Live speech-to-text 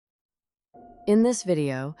In this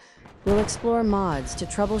video, we'll explore mods to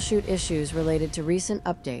troubleshoot issues related to recent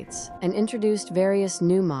updates and introduced various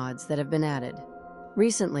new mods that have been added.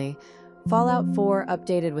 Recently, Fallout 4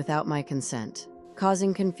 updated without my consent,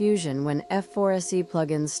 causing confusion when F4SE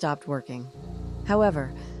plugins stopped working.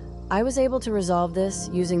 However, I was able to resolve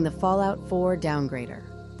this using the Fallout 4 Downgrader.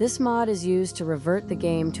 This mod is used to revert the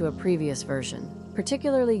game to a previous version,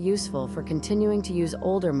 particularly useful for continuing to use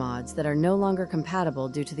older mods that are no longer compatible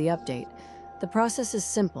due to the update. The process is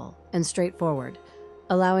simple and straightforward,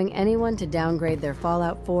 allowing anyone to downgrade their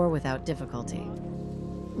Fallout 4 without difficulty.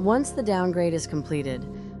 Once the downgrade is completed,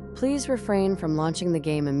 please refrain from launching the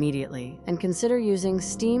game immediately and consider using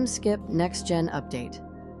Steam Skip NextGen Update.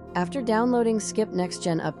 After downloading Skip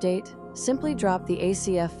NextGen Update, simply drop the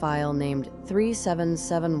ACF file named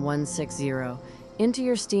 377160 into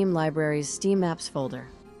your Steam library's Steam Apps folder.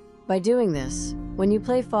 By doing this, when you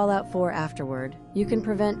play Fallout 4 afterward, you can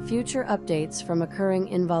prevent future updates from occurring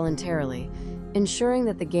involuntarily, ensuring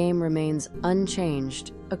that the game remains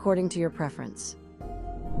unchanged according to your preference.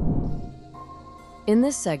 In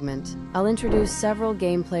this segment, I'll introduce several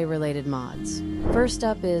gameplay-related mods. First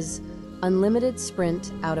up is Unlimited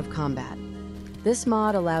Sprint Out of Combat. This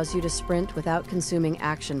mod allows you to sprint without consuming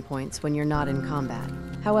action points when you're not in combat.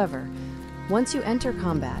 However, once you enter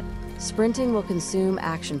combat, sprinting will consume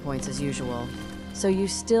action points as usual, so you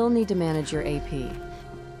still need to manage your AP.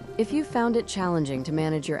 If you found it challenging to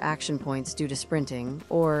manage your action points due to sprinting,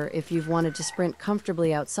 or if you've wanted to sprint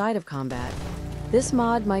comfortably outside of combat, this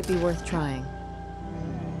mod might be worth trying.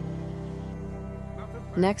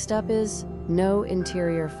 Next up is No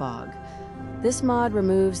Interior Fog. This mod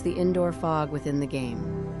removes the indoor fog within the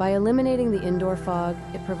game. By eliminating the indoor fog,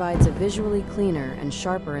 it provides a visually cleaner and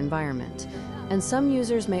sharper environment, and some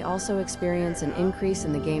users may also experience an increase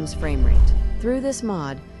in the game's frame rate. Through this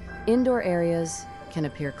mod, indoor areas can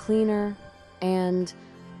appear cleaner, and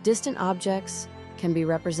distant objects can be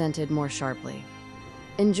represented more sharply.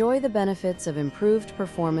 Enjoy the benefits of improved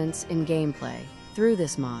performance in gameplay through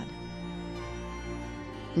this mod.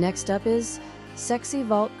 Next up is Sexy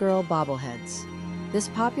Vault Girl Bobbleheads. This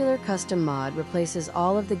popular custom mod replaces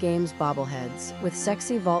all of the game's bobbleheads with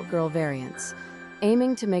sexy Vault Girl variants,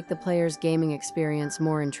 aiming to make the player's gaming experience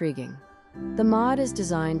more intriguing. The mod is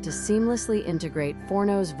designed to seamlessly integrate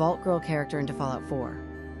Forno's Vault Girl character into Fallout 4,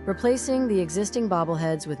 replacing the existing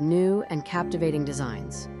bobbleheads with new and captivating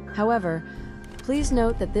designs. However, please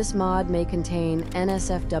note that this mod may contain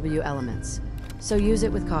NSFW elements, so use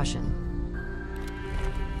it with caution.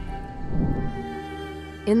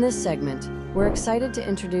 In this segment, we're excited to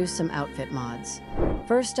introduce some outfit mods.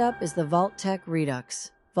 First up is the Vault-Tec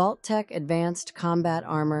REDUX, Vault-Tec Advanced Combat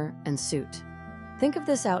Armor and Suit. Think of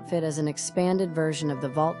this outfit as an expanded version of the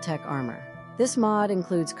Vault-Tec armor. This mod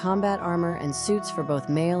includes combat armor and suits for both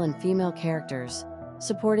male and female characters,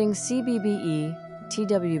 supporting CBBE,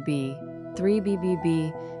 TWB,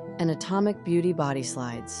 3BBB, and Atomic Beauty body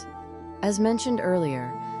slides. As mentioned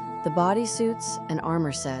earlier, the bodysuits and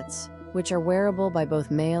armor sets, which are wearable by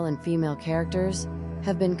both male and female characters,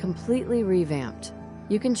 have been completely revamped.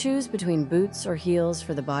 You can choose between boots or heels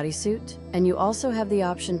for the bodysuit, and you also have the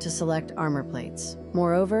option to select armor plates.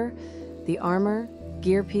 Moreover, the armor,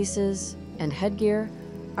 gear pieces, and headgear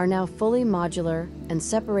are now fully modular and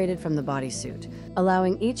separated from the bodysuit,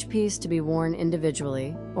 allowing each piece to be worn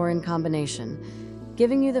individually or in combination,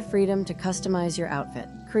 giving you the freedom to customize your outfit.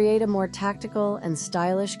 Create a more tactical and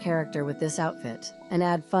stylish character with this outfit, and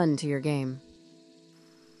add fun to your game.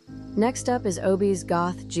 Next up is Obi's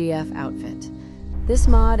Goth GF outfit. This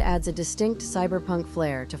mod adds a distinct cyberpunk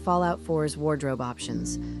flair to Fallout 4's wardrobe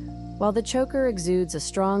options. While the choker exudes a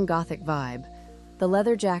strong gothic vibe, the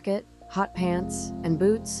leather jacket, hot pants, and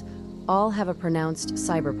boots all have a pronounced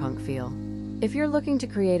cyberpunk feel. If you're looking to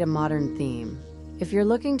create a modern theme,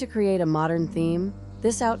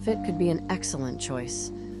 this outfit could be an excellent choice.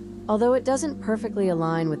 Although it doesn't perfectly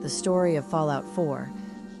align with the story of Fallout 4,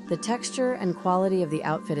 the texture and quality of the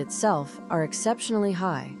outfit itself are exceptionally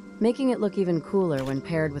high, making it look even cooler when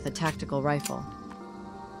paired with a tactical rifle.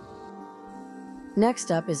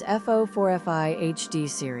 Next up is FO4FI HD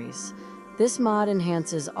series. This mod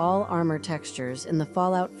enhances all armor textures in the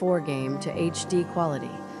Fallout 4 game to HD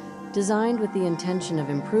quality. Designed with the intention of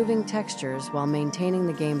improving textures while maintaining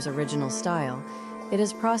the game's original style, it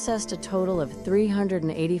has processed a total of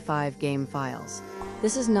 385 game files.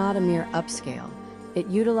 This is not a mere upscale. It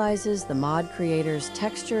utilizes the mod creator's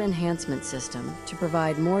texture enhancement system to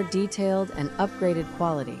provide more detailed and upgraded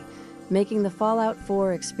quality, making the Fallout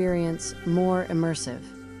 4 experience more immersive.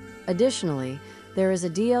 Additionally, there is a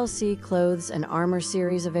DLC Clothes and Armor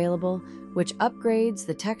series available, which upgrades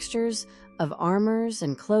the textures of armors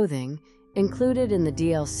and clothing included in the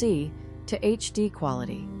DLC, to HD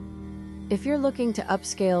quality. If you're looking to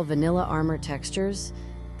upscale vanilla armor textures,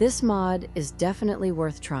 this mod is definitely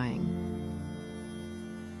worth trying.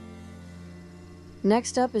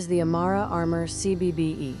 Next up is the Amara Armor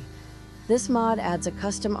CBBE. This mod adds a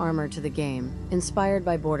custom armor to the game, inspired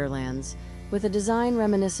by Borderlands, with a design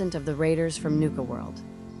reminiscent of the Raiders from Nuka World.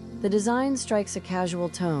 The design strikes a casual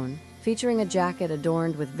tone, featuring a jacket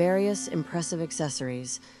adorned with various impressive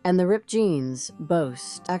accessories, and the ripped jeans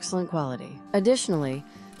boast excellent quality. Additionally,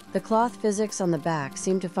 the cloth physics on the back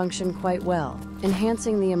seem to function quite well,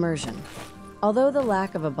 enhancing the immersion. Although the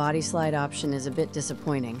lack of a BodySlide option is a bit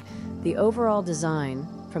disappointing, the overall design,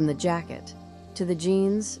 from the jacket to the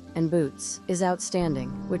jeans and boots, is outstanding,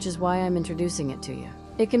 which is why I'm introducing it to you.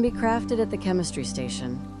 It can be crafted at the chemistry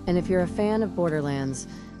station, and if you're a fan of Borderlands,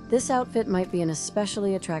 this outfit might be an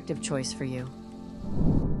especially attractive choice for you.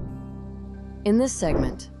 In this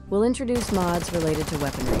segment, we'll introduce mods related to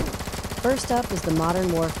weaponry. First up is the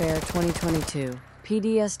Modern Warfare 2022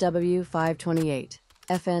 PDSW 528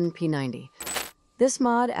 FN-P90. This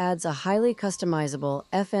mod adds a highly customizable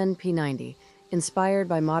FN-P90 inspired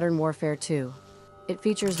by Modern Warfare 2. It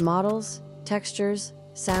features models, textures,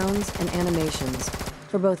 sounds, and animations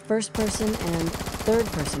for both first-person and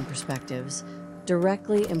third-person perspectives,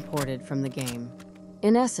 directly imported from the game.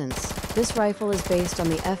 In essence, this rifle is based on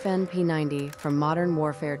the FN-P90 from Modern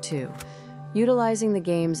Warfare 2, utilizing the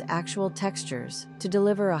game's actual textures to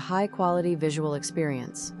deliver a high-quality visual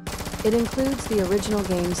experience. It includes the original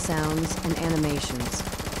game's sounds and animations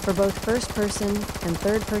for both first-person and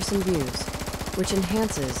third-person views, which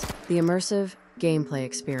enhances the immersive gameplay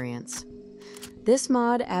experience. This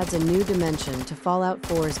mod adds a new dimension to Fallout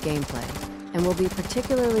 4's gameplay and will be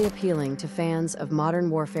particularly appealing to fans of Modern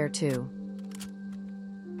Warfare 2.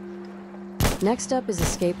 Next up is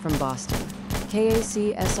Escape from Boston,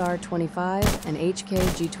 KAC SR-25 and HK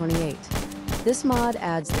G28. This mod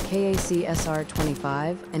adds the KAC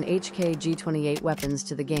SR-25 and HK G28 weapons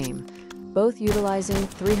to the game, both utilizing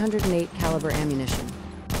 308 caliber ammunition.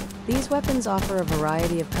 These weapons offer a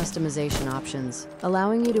variety of customization options,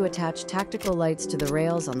 allowing you to attach tactical lights to the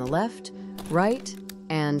rails on the left, right,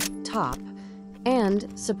 and top, and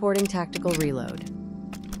supporting tactical reload.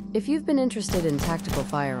 If you've been interested in tactical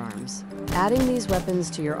firearms, adding these weapons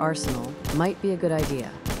to your arsenal might be a good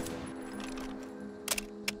idea.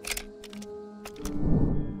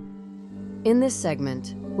 In this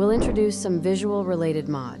segment, we'll introduce some visual-related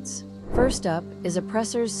mods. First up is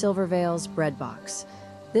Oppressor's Silvervale's Bread Box.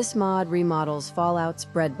 This mod remodels Fallout's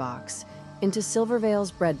Bread Box into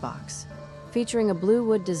Silvervale's Bread Box, featuring a blue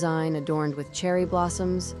wood design adorned with cherry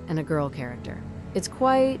blossoms and a girl character. It's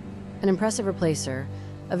quite an impressive replacer,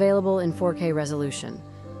 available in 4K resolution,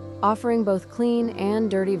 offering both clean and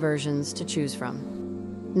dirty versions to choose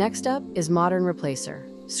from. Next up is Modern Replacer,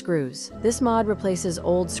 Screws. This mod replaces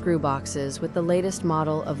old screw boxes with the latest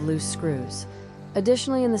model of loose screws.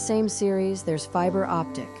 Additionally, in the same series, there's Fiber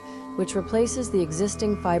Optic, which replaces the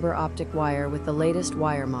existing fiber optic wire with the latest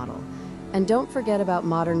wire model. And don't forget about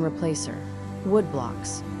Modern Replacer, Wood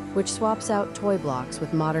Blocks, which swaps out toy blocks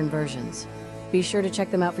with modern versions. Be sure to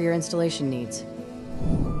check them out for your installation needs.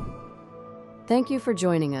 Thank you for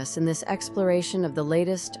joining us in this exploration of the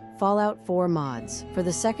latest Fallout 4 mods for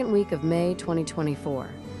the second week of May 2024.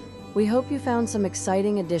 We hope you found some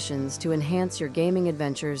exciting additions to enhance your gaming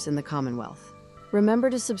adventures in the Commonwealth. Remember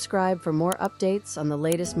to subscribe for more updates on the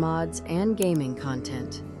latest mods and gaming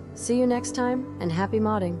content. See you next time, and happy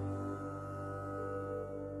modding!